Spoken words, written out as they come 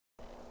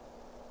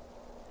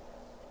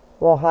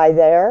Well, hi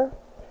there.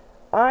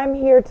 I'm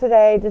here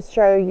today to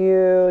show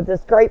you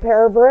this great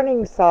pair of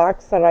running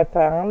socks that I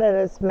found, and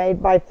it's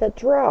made by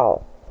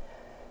FITRELL.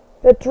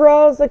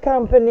 FITRELL is a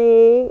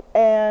company,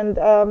 and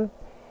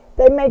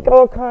they make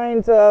all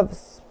kinds of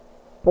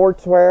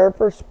sportswear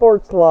for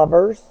sports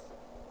lovers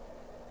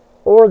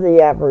or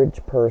the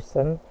average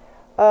person.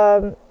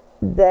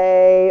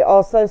 They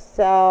also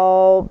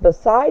sell,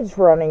 besides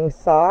running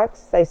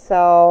socks, they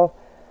sell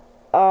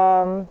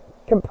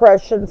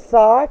compression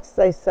socks,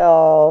 they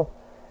sell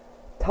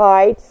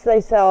tights,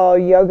 they sell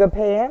yoga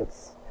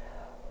pants.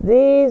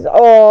 These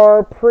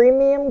are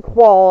premium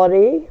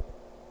quality.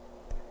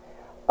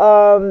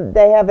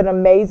 They have an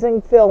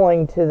amazing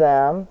feeling to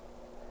them.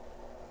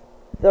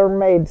 They're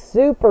made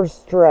super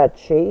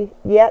stretchy,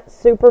 yet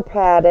super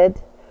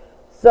padded.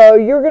 So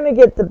you're going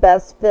to get the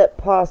best fit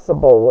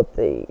possible with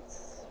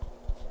these.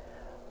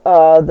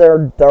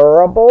 They're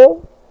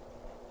durable.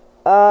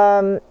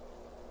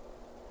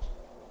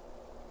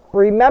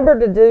 Remember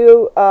to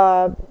do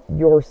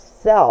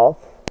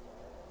yourself.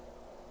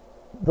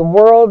 The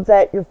world's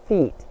at your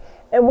feet.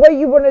 And what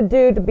you want to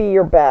do to be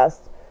your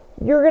best,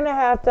 you're going to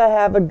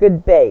have a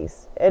good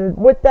base. And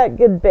with that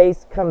good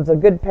base comes a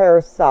good pair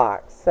of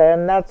socks.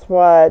 And that's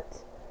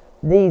what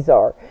these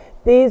are.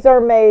 These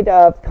are made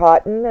of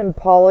cotton and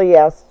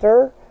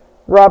polyester,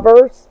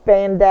 rubber,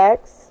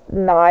 spandex,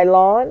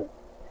 nylon.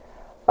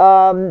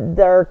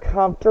 They're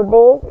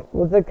comfortable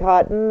with the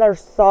cotton. They're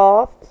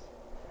soft.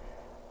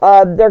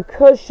 They're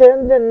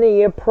cushioned in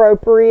the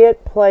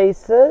appropriate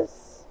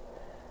places.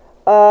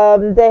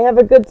 They have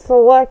a good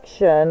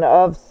selection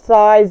of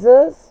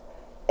sizes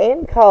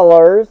and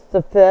colors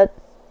to fit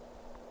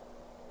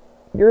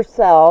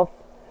yourself.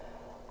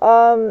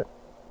 They're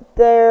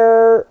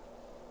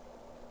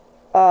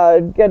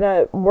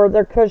where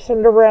they're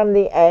cushioned around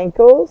the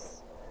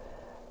ankles.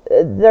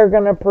 They're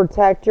gonna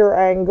protect your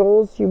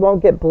ankles. You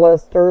won't get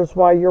blisters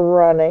while you're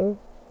running.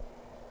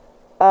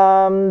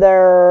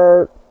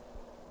 They're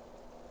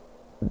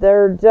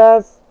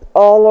just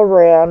all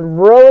around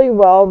really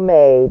well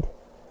made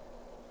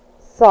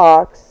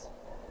socks.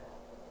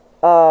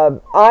 They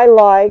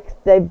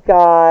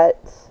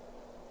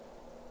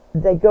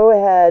go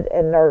ahead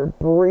and they're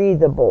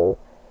breathable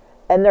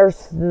and they're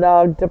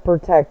snug to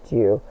protect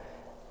you.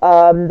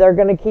 They're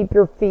going to keep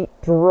your feet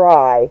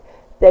dry.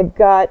 They've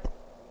got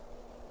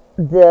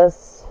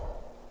this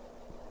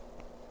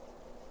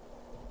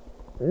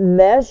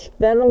mesh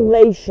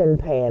ventilation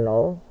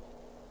panel,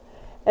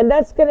 and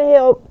that's going to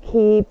help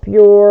keep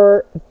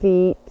your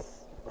feet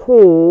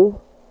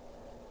cool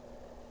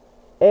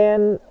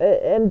and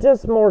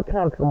just more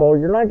comfortable.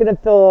 You're not going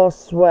to feel all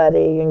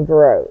sweaty and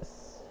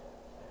gross.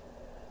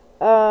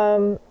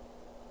 They're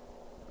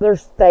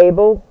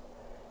stable,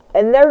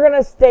 and they're going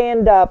to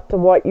stand up to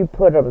what you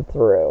put them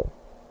through.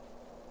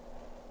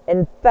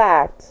 In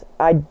fact,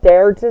 I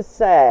dare to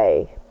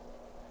say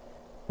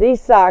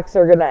these socks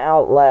are going to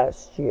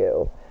outlast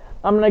you.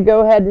 I'm going to go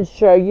ahead and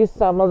show you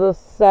some of the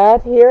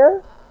set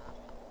here.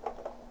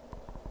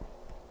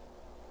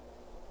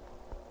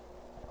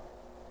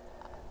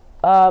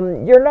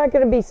 You're not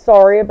going to be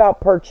sorry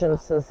about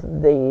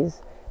purchasing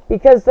these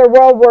because they're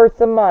well worth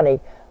the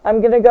money.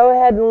 I'm going to go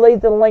ahead and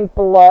leave the link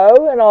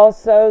below and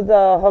also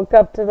the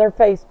hookup to their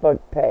Facebook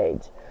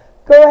page.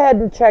 Go ahead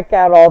and check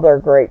out all their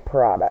great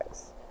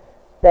products.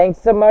 Thanks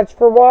so much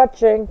for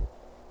watching.